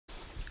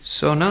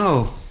So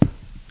now,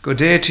 good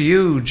day to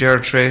you, Ger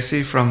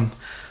Treacy from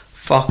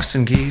Fox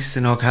and Geese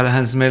in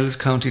O'Callaghan's Mills,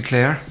 County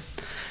Clare.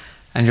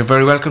 And you're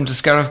very welcome to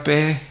Scariff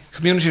Bay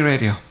Community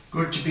Radio.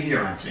 Good to be here,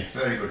 Anthony.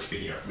 Very good to be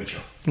here with you.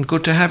 And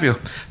good to have you.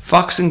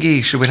 Fox and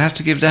Geese, we'll have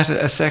to give that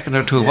a second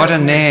or two. Yeah, what a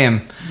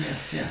name.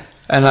 Yes, yeah.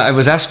 And I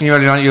was asking you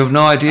earlier on, you have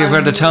no idea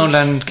where the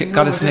townland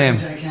got its name.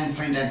 I can't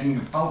find anything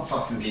about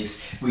Fox and Geese.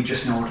 We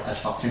just know it as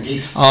Fox and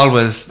Geese.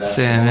 Always the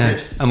same, yeah.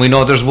 And we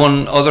know there's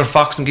one other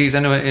Fox and Geese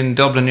anyway in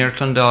Dublin near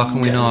Clondalk,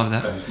 and we know of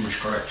that. That is much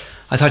correct.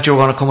 I thought you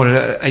were going to come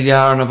with a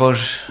yarn about,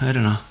 I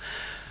don't know,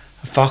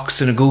 a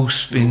fox and a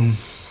goose being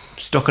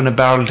stuck in a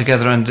barrel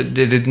together, and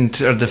they didn't,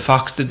 or the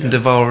fox didn't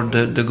devour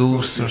the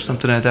goose or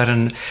something like that,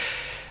 and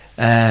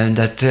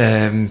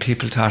that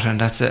people thought, and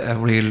that's a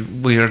real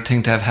weird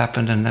thing to have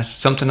happened, and that's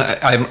something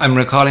I'm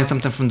recalling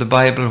something from the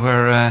Bible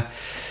where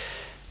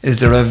is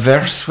there a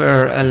verse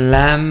where a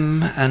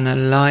lamb and a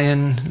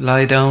lion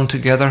lie down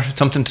together?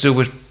 Something to do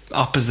with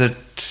opposite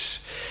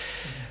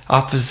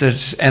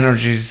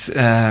energies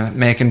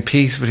making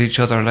peace with each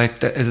other.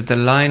 Like is it the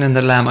lion and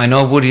the lamb? I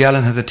know Woody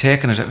Allen has a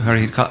take on it where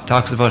he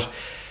talks about.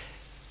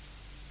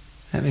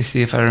 Let me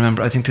see if I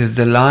remember. I think it is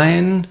the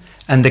lion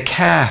and the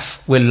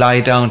calf will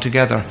lie down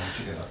together,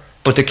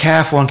 but the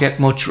calf won't get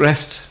much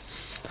rest.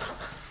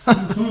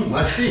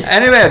 I see.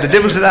 Anyway, the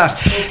devil's of that.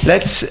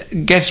 Let's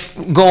get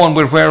going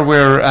with where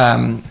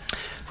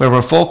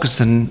we're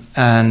focusing,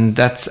 and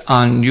that's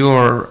on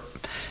your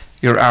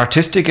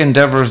artistic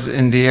endeavours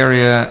in the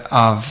area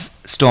of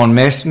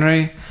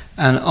stonemasonry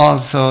and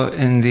also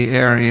in the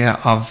area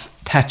of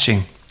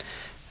thatching.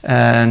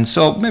 And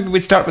so maybe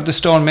we'd start with the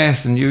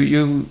stonemason.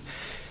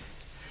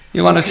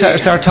 You want to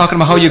start talking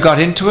about how you got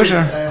into it?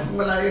 Or?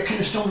 Well, I kind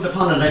of stumbled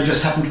upon it. I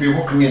just happened to be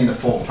working in the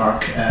folk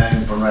park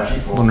in Bunratty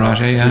Folk Park,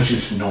 yeah. which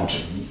is known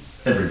to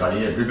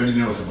everybody. Everybody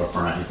knows about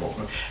Bunratty Folk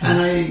Park.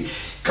 And I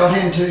got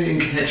in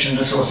connection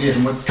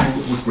associated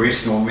with great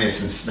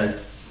stonemasons like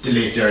the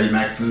late Jerry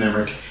Mack from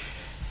Limerick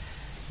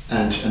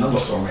and another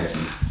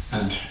stonemason.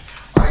 And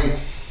I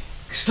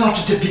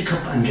started to pick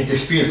up and get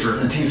this feel for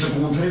it, and things are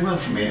going very well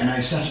for me, and I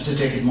started to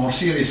take a more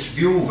serious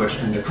view of it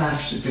and the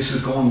craft. This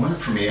was going well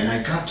for me, and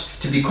I got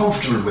to be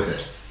comfortable with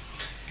it.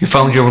 You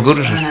found you were good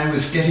at it? And I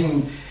was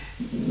getting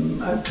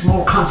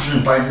more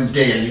confident by the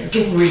day,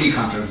 getting really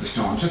confident with the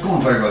stones. It was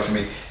going very well for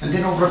me. And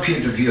then over a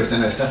period of years,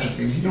 then I started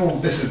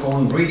thinking, this is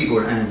going really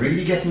good. I'm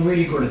really getting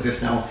really good at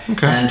this now,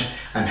 and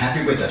I'm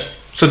happy with it.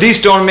 So these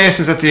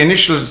stonemasons at the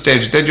initial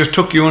stage, they just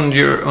took you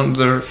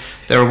under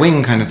their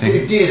wing kind of thing?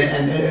 They did,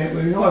 and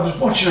I was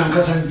watching them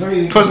because I'm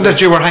very... It wasn't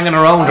that you were hanging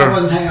around? I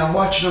wasn't hanging around,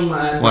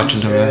 watching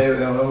them,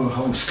 and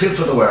how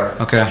skillful they were,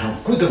 and how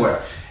good they were.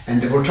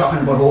 And they were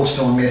talking about old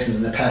stonemasons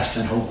in the past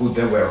and how good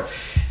they were.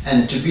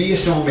 And to be a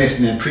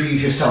stonemason in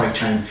prehistoric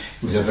time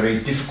was a very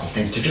difficult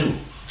thing to do.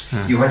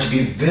 You had to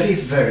be very,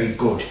 very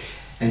good,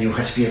 and you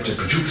had to be able to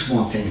produce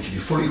one thing, to be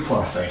fully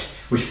qualified,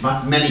 which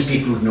not many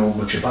people would know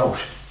much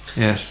about.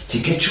 Yes. To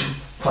get your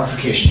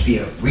qualification to be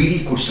a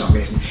really good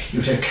stonemason,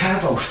 you had to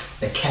carve out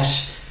a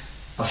cat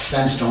of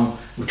sandstone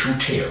with two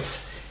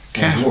tails.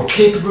 And if you were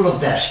capable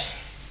of that,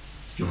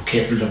 you were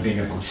capable of being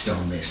a good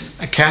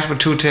stonemason. A cat with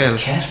two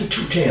tails? A cat with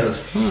two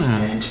tails.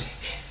 And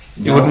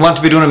you wouldn't want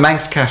to be doing a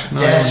Manx cat?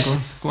 No, that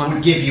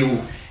would give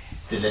you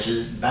the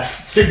little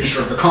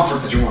signature of the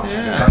comfort that you wanted.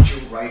 Yeah. It got you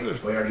right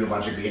where you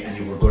wanted to be, and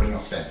you were good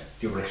enough then.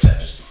 You were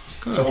accepted.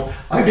 Good. So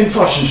I've been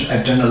fortunate.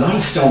 I've done a lot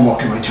of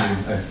stonework in my time.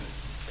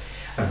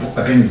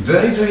 I've been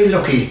very, very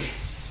lucky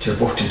to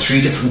have worked in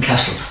 3 different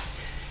castles.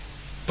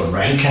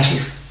 Bunratty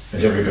Castle,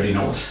 as everybody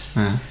knows.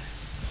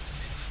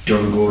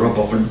 Durangora,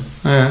 Buffin,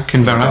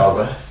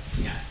 Kinvara.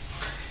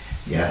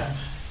 Yeah.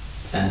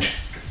 And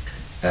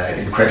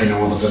in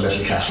Craigenoe there's a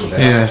little castle there.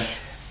 Yes.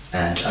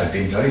 And I've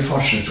been very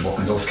fortunate to work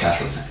in those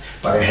castles.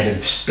 But I had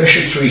a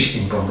special treat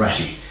in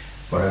Bunratty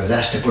where I was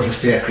asked to put a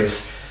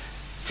staircase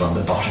from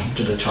the bottom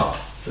to the top.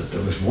 That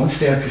there was one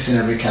staircase in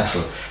every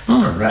castle.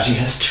 Bunratty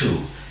has 2.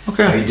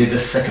 Okay. I did the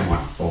second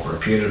one over a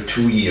period of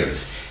 2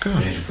 years. Good.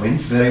 And it went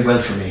very well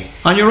for me.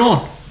 On your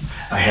own?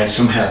 I had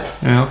some help.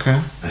 Yeah,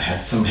 okay. I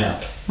had some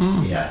help.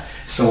 Yeah.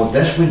 So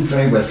that went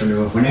very well for me.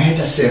 When I had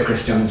that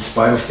staircase down,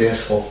 spiral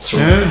stairs up through,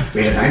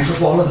 we had a 9-foot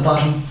wall at the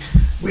bottom,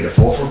 we had a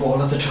 4-foot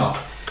wall at the top.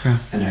 Okay.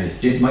 And I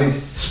did my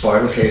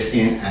spiral case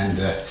in, and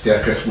the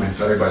staircase went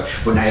very well.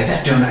 When I had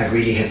that done, I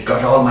really had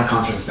got all my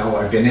confidence. Now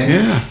I've been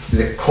in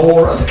the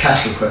core of the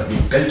castle, where it's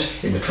been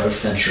built in the 12th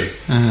century.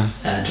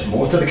 And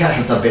most of the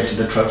castles are built in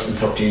the 12th and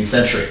 13th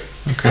century.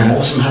 And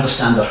most of them have a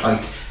standard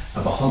height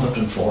of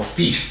 104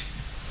 feet.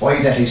 Why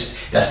that is,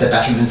 that's the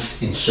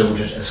battlements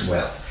included as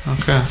well.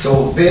 Okay.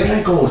 So there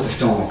I go with the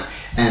stonework,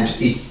 and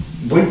it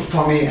went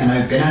for me, and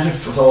I've been at it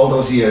for all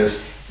those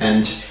years,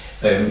 and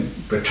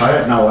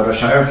retired now. I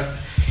retired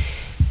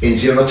in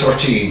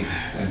 013,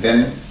 and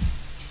then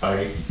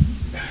I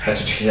had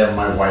to take care of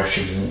my wife.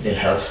 She was in ill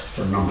health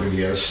for a number of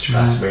years. She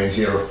passed away in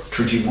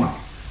 031.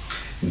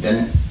 And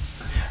then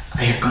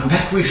I have gone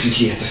back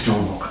recently at the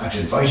stonework. I was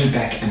invited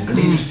back, and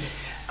believe it,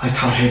 I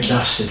thought I'd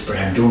lost it, but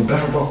I'm doing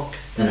better work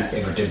than I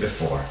ever did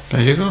before.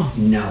 There you go.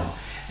 No.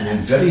 And I'm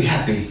very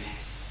happy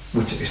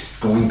with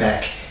it going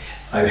back,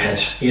 I had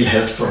ill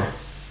health for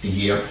a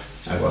year.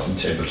 I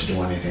wasn't able to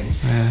do anything.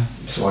 Yeah.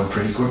 So I'm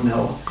pretty good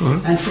now.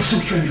 Good. And for some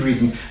strange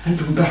reason, I'm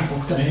doing better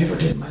work than I ever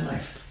did in my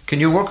life. Can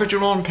you work at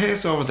your own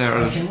pace over there?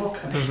 I can work.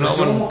 There's The no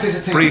stonework is a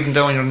one thing. breathing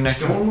down your neck.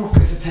 Stonework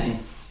is a thing.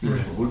 You'll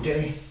have a good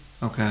day,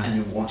 Okay. and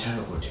you won't have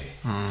a good day.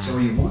 So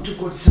you won't do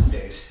good some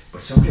days,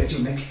 but some days you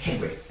make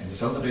headway, and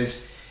there's other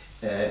days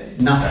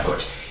not that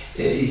good.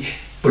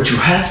 But you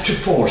have to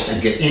force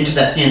and get into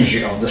that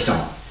energy of the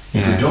stone.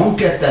 If you don't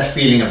get that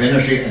feeling of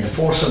energy and the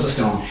force of the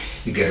stone,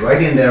 you get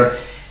right in there,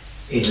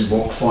 it'll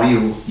work for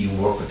you. You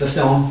work with the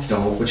stone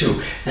work with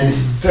you. And it's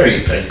very,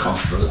 very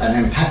comfortable, and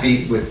I'm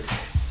happy with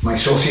my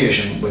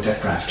association with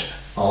that craft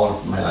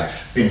all my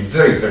life. Been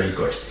very, very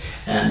good.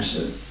 And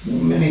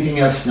anything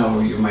else now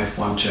you might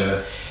want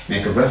to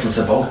make a reference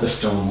about the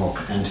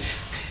stonework. And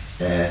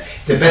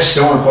the best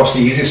stone, of course,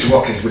 the easiest to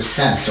work is with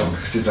sandstone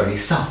because it's very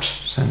soft.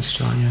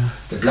 Sandstone, yeah.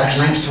 The black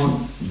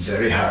limestone,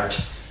 very hard.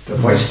 The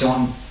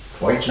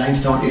white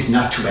limestone is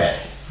not too bad.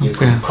 You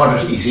can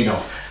cut it easy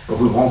enough, but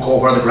we won't go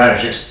where the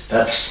granite is.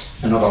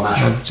 That's another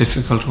matter. A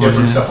difficult one.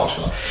 Different stuff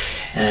altogether.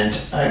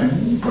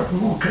 And what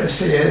more can I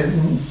say?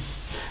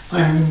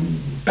 I'm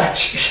back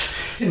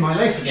in my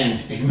life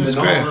again. That's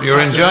great.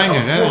 You're enjoying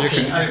it, yeah. You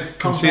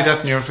can see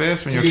that in your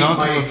face when you're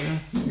talking about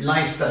it.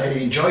 Life that I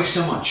enjoy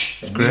so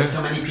much. I meet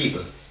so many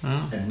people.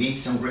 Oh. And meet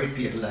some great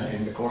people.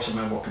 In the course of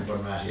my work in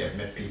Bunratty, I've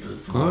met people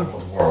from all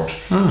over the world.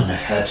 And I've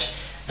had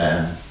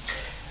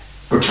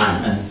good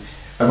time. And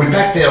I went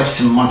back there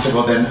some months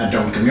ago then and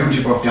done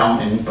community work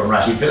down in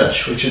Bunratty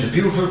Village, which is a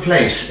beautiful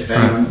place, if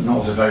anyone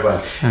knows it very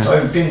well. So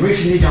I've been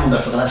recently down there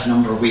for the last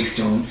number of weeks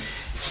doing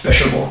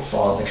special work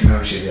for the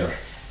community there.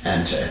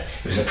 And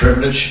it was a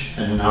privilege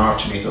and an honour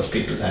to meet those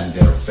people, and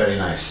they're very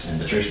nice and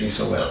they treat me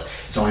so well.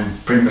 So I'm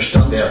pretty much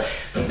done there.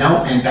 But now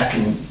I'm back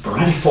in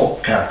Bunratty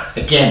Folk Park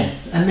again.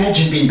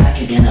 Imagine being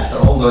back again after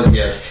all those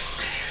years.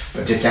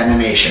 But this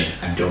animation,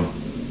 I'm doing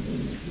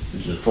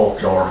little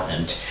folklore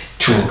and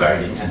tour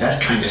guiding and that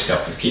kind of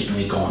stuff is keeping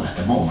me going at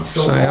the moment.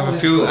 So I have a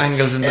few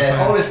angles in the fire.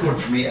 Always good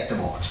for me at the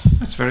moment.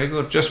 That's very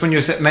good. Just when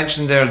you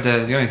mentioned there,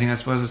 the only thing I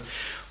suppose is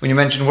when you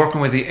mentioned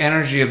working with the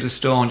energy of the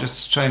stone,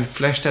 just to try and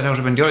flesh that out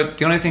a bit.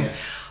 The only thing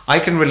I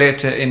can relate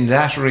to in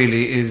that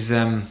really is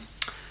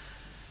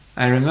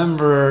I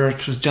remember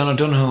it was John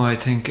O'Donoghue, I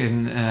think,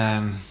 in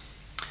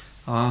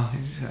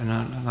he's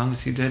how long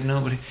is he dead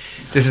now? But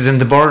this is in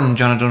the Burn,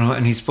 John O'Donoghue,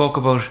 and he spoke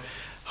about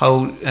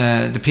how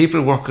the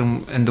people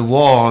working in the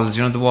walls,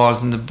 the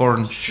walls in the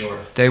Burn,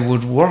 they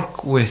would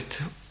work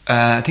with,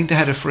 I think they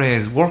had a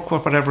phrase, work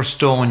with whatever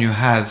stone you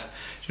have.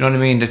 You know what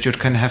I mean? That you'd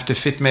kind of have to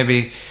fit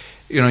maybe,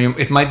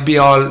 it might be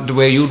all the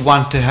way you'd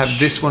want to have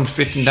this one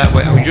fit in that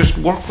way. I mean, just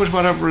work with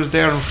whatever is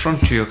there in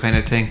front of you kind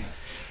of thing.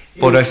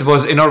 But I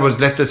suppose, in other words,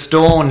 let the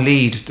stone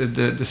lead.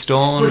 The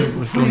stone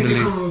was doing the lead.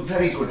 When you become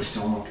very good at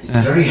stonework, it's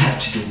very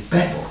hard to do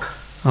bad work.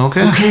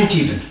 Okay. You can't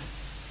even.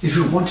 If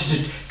you wanted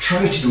to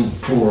try to do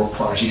poor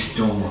quality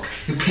stonework,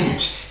 you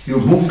can't.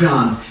 You've moved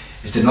on.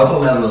 It's another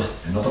level,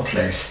 another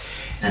place.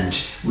 And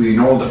we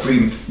know the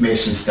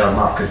Freemasons, their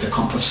mark is the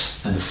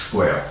compass and the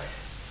square.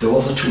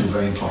 Those are two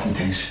very important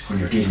things when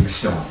you're dealing with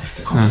stone,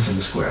 the compass and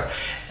the square.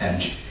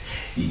 And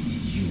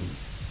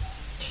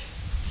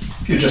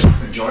you just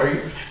enjoy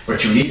it,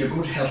 but you need a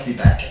good healthy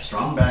back, a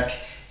strong back.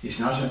 It's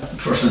not a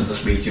person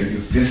this week.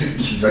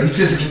 It's very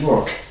physical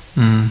work.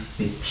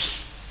 It's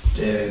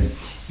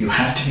you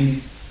have to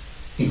be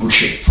in good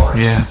shape for it.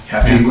 Yeah. You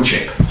have to be in good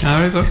shape.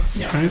 Very good.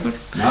 Yeah. Very good.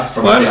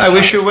 Well, I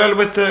wish you well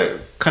with the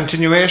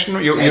continuation.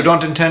 You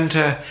don't intend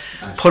to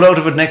pull out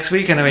of it next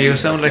week anyway. You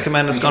sound like a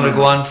man that's going to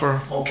go on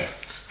for... Okay.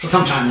 For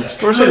some time yet.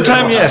 For some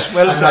time yet.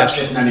 Well said. I'm not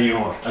getting any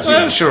more.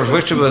 Well, sure,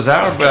 which of us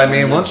are, but I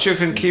mean, once you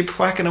can keep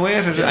whacking away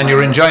at it and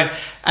you're enjoying,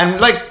 and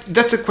like,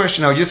 that's a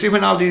question now. You see,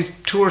 when all these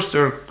tourists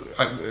are,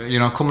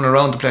 coming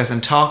around the place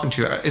and talking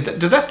to you,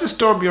 does that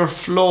disturb your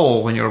flow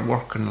when you're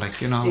working? Like,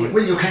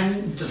 Well, you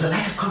can. There's a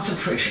lack of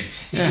concentration.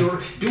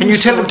 Can you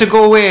tell them to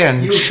go away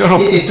and shut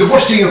up? The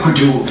worst thing you could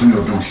do when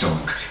you're doing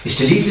stonework is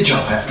to leave the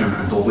job after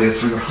and go away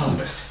for your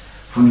holidays.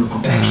 When you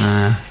come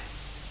back,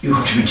 you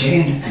have to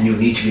maintain, and you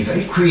need to be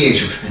very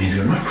creative. And if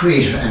you're not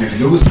creative, and if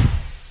you lose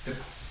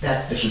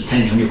that little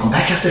thing when you come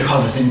back after the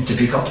holidays thing to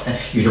pick up,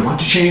 you don't want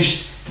to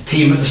change the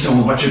theme of the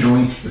stone, what you're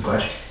doing.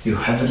 You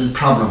have a little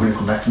problem when you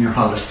come back from your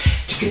holidays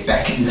to get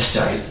back in the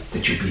style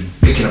that you've been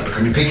picking up.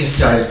 Because when you pick a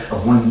style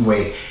of one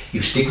way,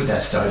 you stick with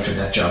that style till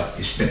that job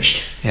is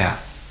finished. Yeah.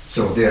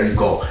 So there you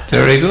go.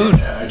 Very good.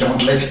 I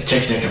don't like to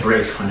take a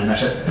break when I'm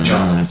at a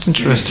job. That's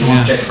interesting. You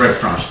want to take a break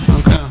from it.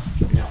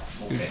 Okay. Yeah.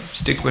 Okay.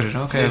 Stick with it.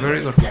 Okay.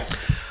 Very good. Yeah.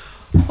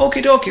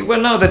 Okie dokie. Well,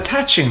 now the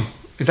thatching.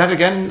 Is that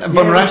again a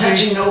Bunratty? Yeah,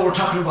 thatching, no, we're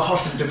talking of a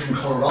horse of a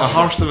different colour. A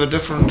horse of a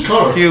different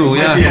colour. hue,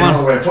 yeah. Come on.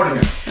 Another way of putting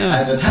it.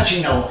 Yeah. The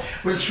thatching now,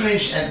 well, it's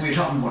strange, we were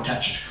talking about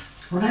thatching.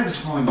 When I was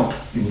growing up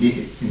in the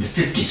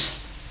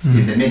 50s,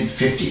 in the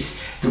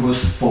mid-50s, there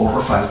was 4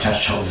 or 5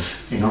 thatched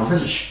houses in our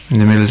village. In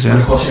the mills, yeah.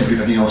 But of course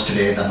everybody knows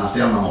today they're not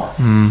there no more.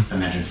 Mm. I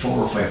mentioned 4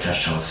 or 5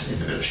 thatched houses in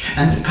the village.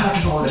 And part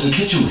of our little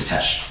kitchen was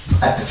thatched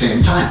at the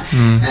same time.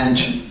 And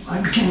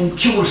I became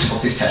curious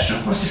about this thatch.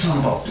 What's this all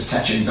about, this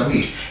thatching the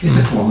reed? Is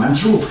the poor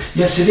man's roof?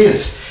 Yes, it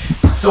is.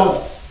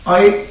 So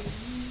I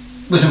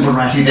was in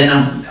Bunratty then,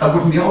 and I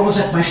wouldn't be always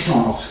at my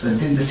stomach. And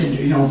then they said,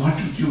 what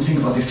do you think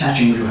about this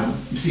thatching? Will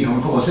you see how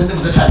it goes? And there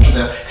was a thatcher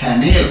there,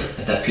 Panale,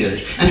 at that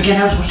period. And again,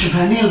 I was watching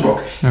Panale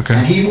work. Okay.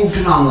 And he moved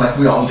along like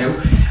we all do.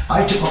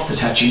 I took up the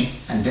thatching,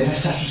 and then I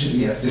started to,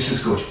 this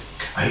is good.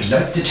 I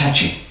liked the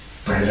thatching,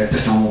 but I liked the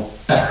stonework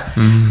better.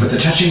 But the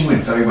thatching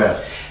went very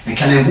well. And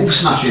can I move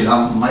smartly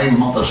along? My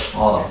mother's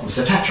father was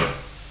a thatcher.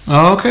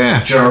 Oh, okay.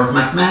 Gerard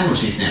McMahon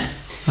was his name.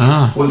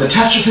 Ah. Well, the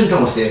thatchers in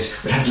those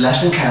days would have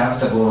less than car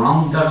that go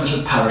around their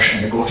little parish,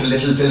 and they go to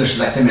little villages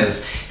like the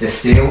mills. They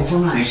stay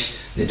overnight,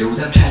 they do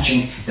their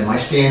thatching, they might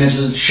stay in a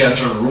little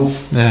shelter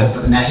roof,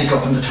 up an attic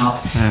up on the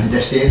top, and they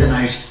stay the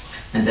night,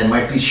 and there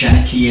might be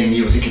shanachie and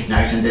music at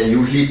night, and they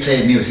usually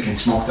play music and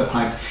smoke their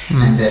pipe,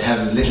 and they'd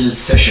have a little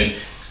session,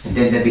 and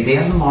then they'd be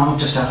there in the morning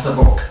to start the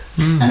work.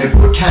 And a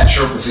good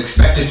thatcher was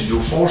expected to do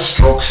 4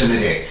 strokes in a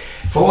day.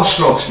 4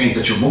 strokes means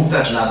that you move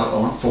that ladder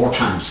on 4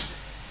 times.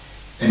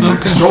 And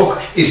your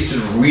stroke is the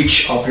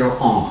reach of your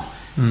arm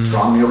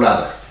from your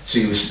ladder. So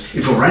if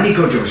you were any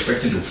good, you were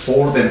expected to do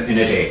 4 of them in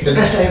a day. The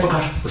best I ever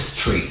got was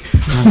 3.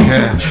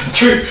 Okay.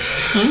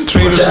 3.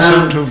 3 doesn't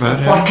sound too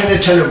bad. What can I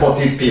tell you about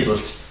these people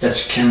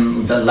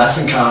that last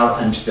in car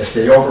and they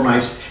stay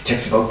overnight? It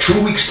takes about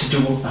 2 weeks to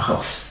do a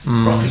house,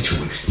 roughly 2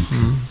 weeks.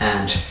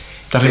 And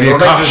that'd they be a were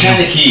like cottage.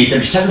 Shanakees.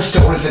 They'd be telling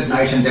stories at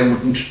night and they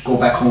wouldn't go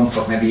back home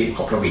for maybe a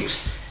couple of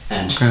weeks.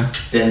 And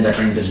then they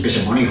bring a little bit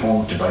of money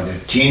home to buy the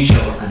tea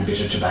shower and a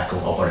bit of tobacco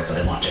or whatever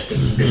they wanted, a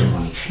little bit of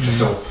money.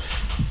 So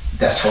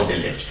that's how they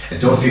lived. And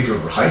those people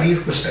were highly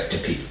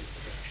respected people.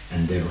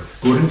 And they were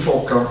good in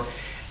folklore,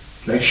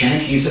 like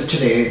Shanakees of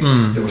today.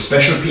 They were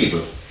special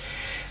people.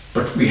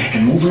 But we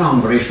can move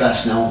along very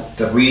fast now.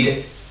 The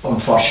reed,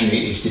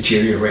 unfortunately, is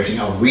deteriorating.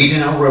 Our reed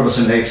in our rivers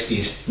and lakes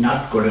is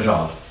not good at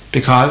all.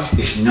 Because?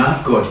 It's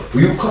not good.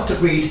 When you cut the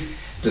reed,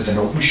 there's an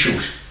open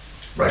chute,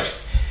 right?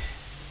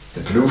 The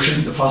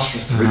pollution, the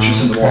phosphorus, the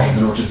riches in the water, the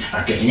nutrients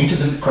are getting into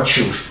the cut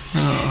chute.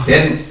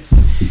 Then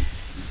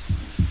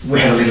we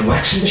have a little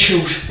wax in the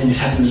chute and it's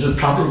having a little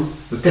problem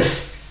with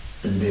this.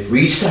 And the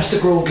reed starts to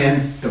grow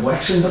again, the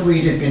wax in the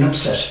reed has been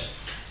upset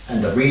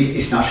and the reed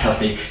is not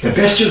healthy. The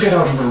best you get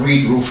out of a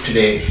reed roof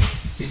today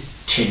is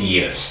 10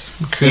 years.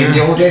 Okay. In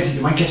the old days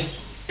you might get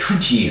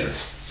 20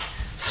 years.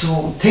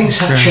 So things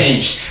have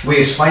changed.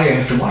 Ways why you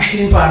have to watch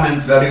the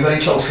environment very, very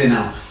closely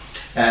now.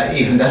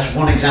 Even that's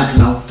one example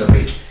now, the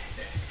reed.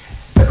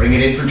 Bring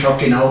it in from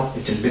Turkey now,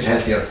 it's a little bit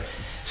healthier.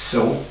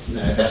 So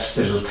that's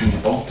the little thing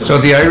about the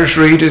the Irish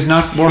reed is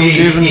not worth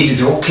even? It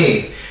is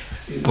okay.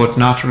 But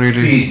not really?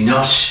 It is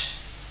not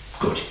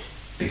good.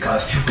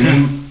 Because when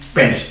you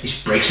bend it,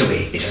 it breaks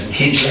away. It doesn't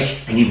hinge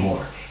like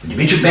anymore. When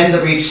you bend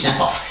the reed, it snap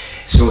off.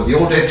 So the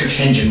old electric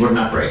hinging would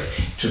not break.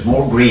 It was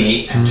more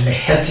greeny and a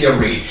healthier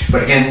reed.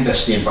 But again,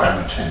 that's the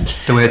environment and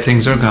the way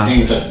things are gone.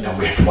 Things that,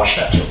 we have to watch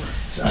that too.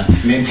 So,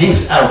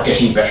 things are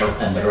getting better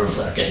and the rivers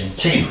are getting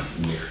cleaner.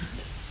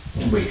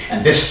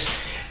 And this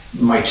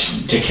might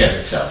take care of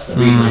itself. The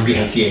reed might be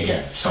healthy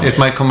again. Someday. It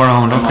might come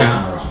around, It okay. might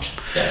come around,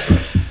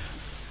 definitely.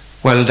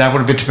 Well, that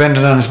would be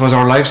dependent on, I suppose,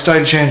 our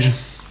lifestyle changing.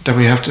 That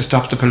we have to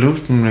stop the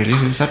polluting, really.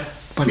 Is that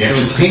what we have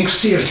to think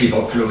seriously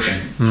about pollution.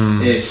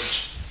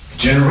 It's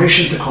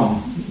generations to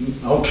come.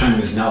 Our time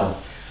is now,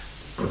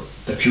 but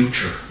the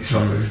future is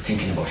what we're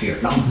thinking about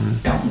here,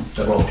 down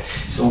the road.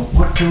 So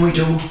what can we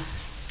do?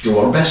 Do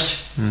our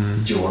best.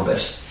 Do our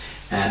best.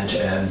 And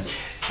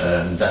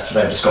that's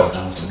what I've discovered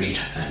now with the reed,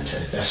 and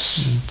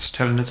that's it's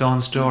telling its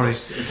own story.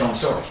 Its own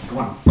story. Go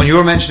on. When you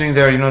were mentioning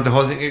there, the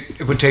whole thing,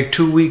 it would take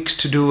 2 weeks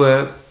to do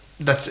a.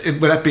 Would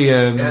that be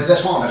a? The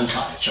small little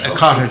cottage. A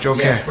cottage,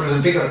 okay. Yeah, but if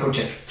it's bigger, it could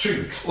take 3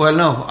 weeks. Well,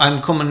 no,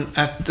 I'm coming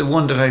at the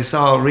one that I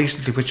saw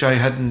recently, which I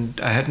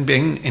hadn't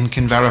been in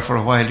Kinvara for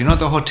a while. You know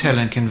the hotel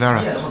in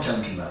Kinvara? Yeah, the hotel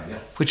in Kinvara, yeah.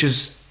 Which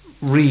is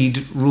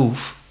reed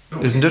roof,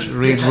 isn't it?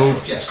 Reed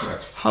roof. Yes,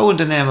 correct. How in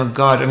the name of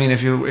God? I mean,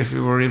 if you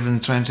were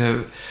even trying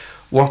to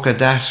work at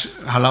that,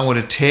 how long would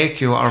it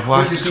take you, or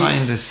what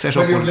kind of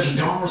setup? Well, you have little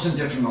dormers and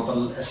different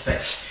other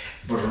aspects,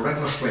 but a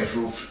regular straight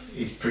roof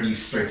is pretty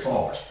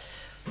straightforward.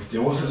 But the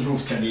old little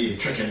roof can be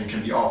tricky and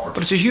can be awkward.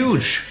 But it's a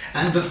huge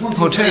and there's one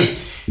thing hotel. Very,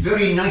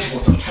 very nice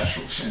about the thatched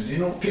roofs.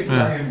 And people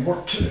I have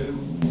worked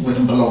with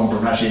them below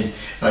Burnatty,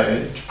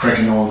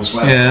 Craigenoan as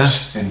well. Yeah,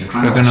 and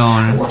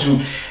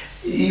Craigenoan.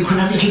 You can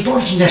have little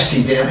birds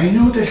nesting there. I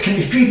know they can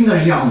be feeding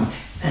their young,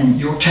 and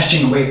you're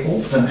touching away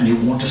over them and you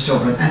won't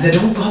disturb them, and they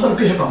don't bother a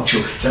bit about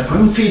you. They're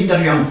going feeding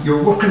their young,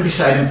 you're working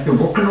beside them, you're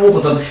working over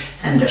them,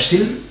 and they're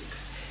still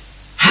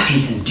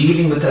happy and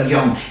dealing with their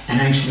young, and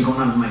I'm still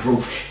going on my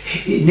roof.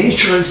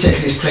 Nature is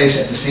taking its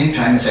place at the same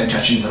time as I'm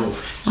touching the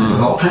roof. And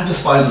there's all kinds of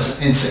spiders,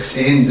 insects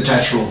in the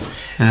thatched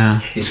roof,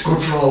 Yeah. It's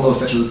good for all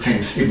those little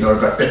things, even though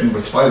I got bitten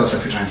with spiders a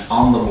few times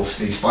on the roof.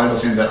 These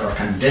spiders in there are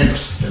kind of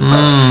dangerous.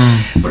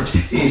 But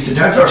it's the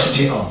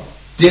diversity of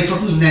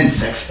different little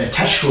insects. A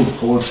thatched roof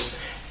holds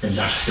a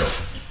lot of stuff.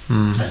 A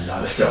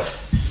lot of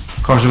stuff.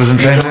 Of course, it was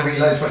People inclined don't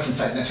realise what's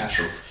inside a thatched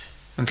roof.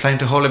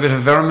 to hold a bit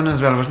of vermin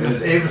as well, wasn't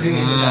There's it? everything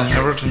in the thatched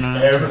roof.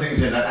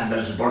 Everything's in it, and the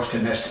little birds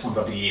can nest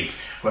under the eave,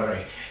 where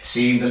I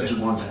seen the little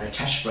ones and I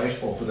attached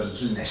right over the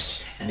little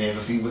nest, and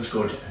everything was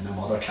good, and the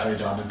mother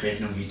carried on and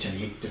paid no heed to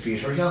me to feed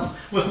her young.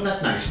 Wasn't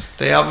that nice?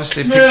 They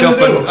obviously picked up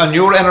on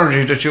your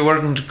energy that you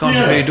weren't going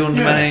to be doing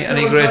them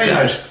any great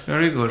damage.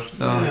 Very good.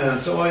 So. Yeah,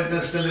 so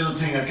that's the little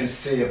thing I can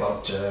say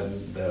about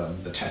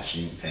the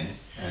thatching thing,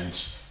 and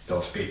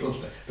those people,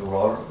 they were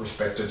all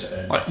respected.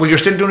 And well, you're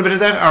still doing a bit of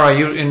that, or are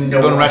you in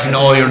Dunrack?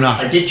 No, you're not.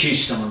 I did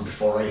teach someone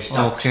before I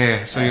stopped.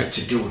 Okay, so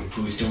to do it.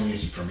 Who's doing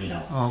it for me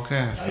now?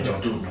 Okay. I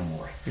don't do it no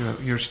more.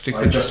 You're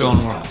sticking with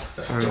stonework.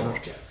 Very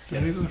good. Yeah.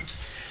 Very good.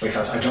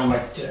 Because I don't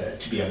like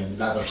to be on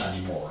ladders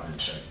anymore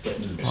and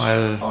getting a bit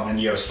on in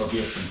years for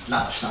being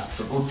ladders, not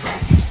so good for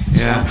me.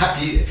 So I'm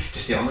happy to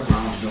stay on the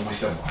ground and do my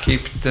stonework.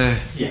 Keep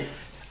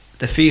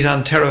the feet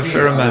on terra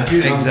firma.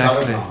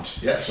 Exactly.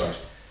 Yes, right.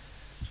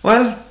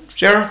 Well,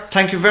 Ger,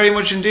 thank you very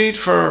much indeed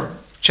for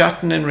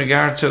chatting in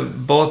regard to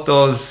both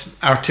those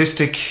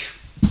artistic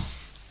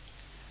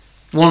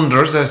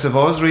wonders, I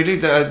suppose, really,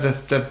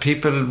 that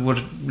people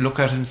would look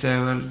at and say,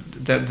 well,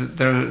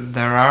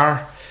 there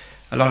are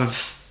a lot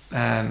of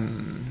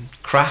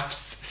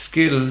craftsman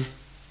skill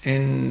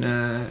in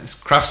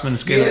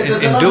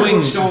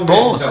doing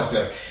both. Out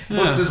there.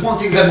 But there's one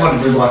thing that I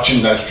want to be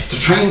watching, like, to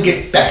try and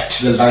get back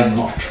to the lime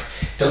mortar.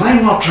 The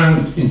lime mortar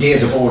in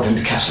days of old in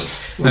the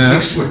castles was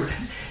mixed with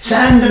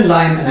sand and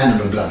lime and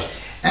animal blood.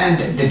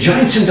 And the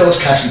joints in those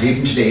castles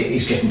even today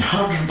is getting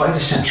harder by the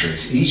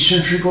centuries. Each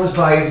century goes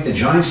by, the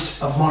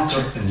joints of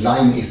mortar and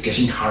lime is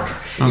getting harder.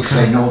 Because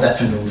I know that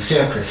from doing the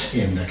staircase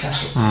in the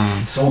castle.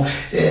 So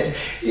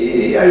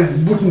I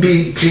wouldn't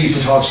be pleased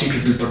at all to see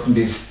people putting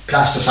these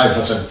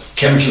plasticizers and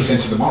chemicals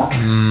into the mortar.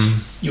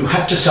 You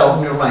have to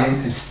sourdough your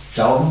lime and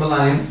sourdough the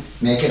lime,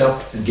 make it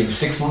up and give it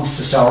 6 months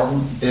to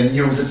sourdough, then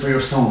use it for your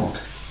stonework.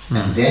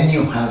 And then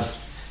you have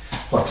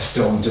what the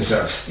stone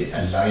deserves,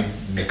 a lime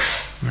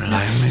mix.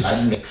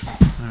 Lime mix.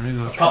 Very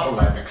good. A proper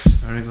lime mix.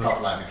 Very good.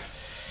 Proper lime mix.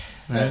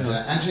 And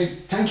Anthony,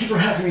 thank you for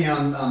having me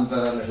on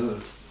the little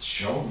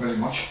show very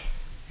much.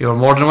 You're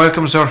more than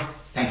welcome, sir.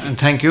 Thank you. And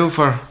thank you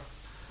for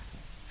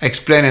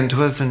explaining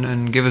to us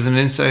and give us an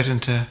insight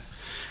into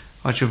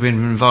what you've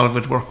been involved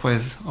with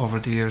work-wise over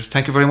the years.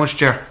 Thank you very much,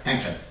 Ger.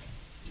 Thanks, Ed.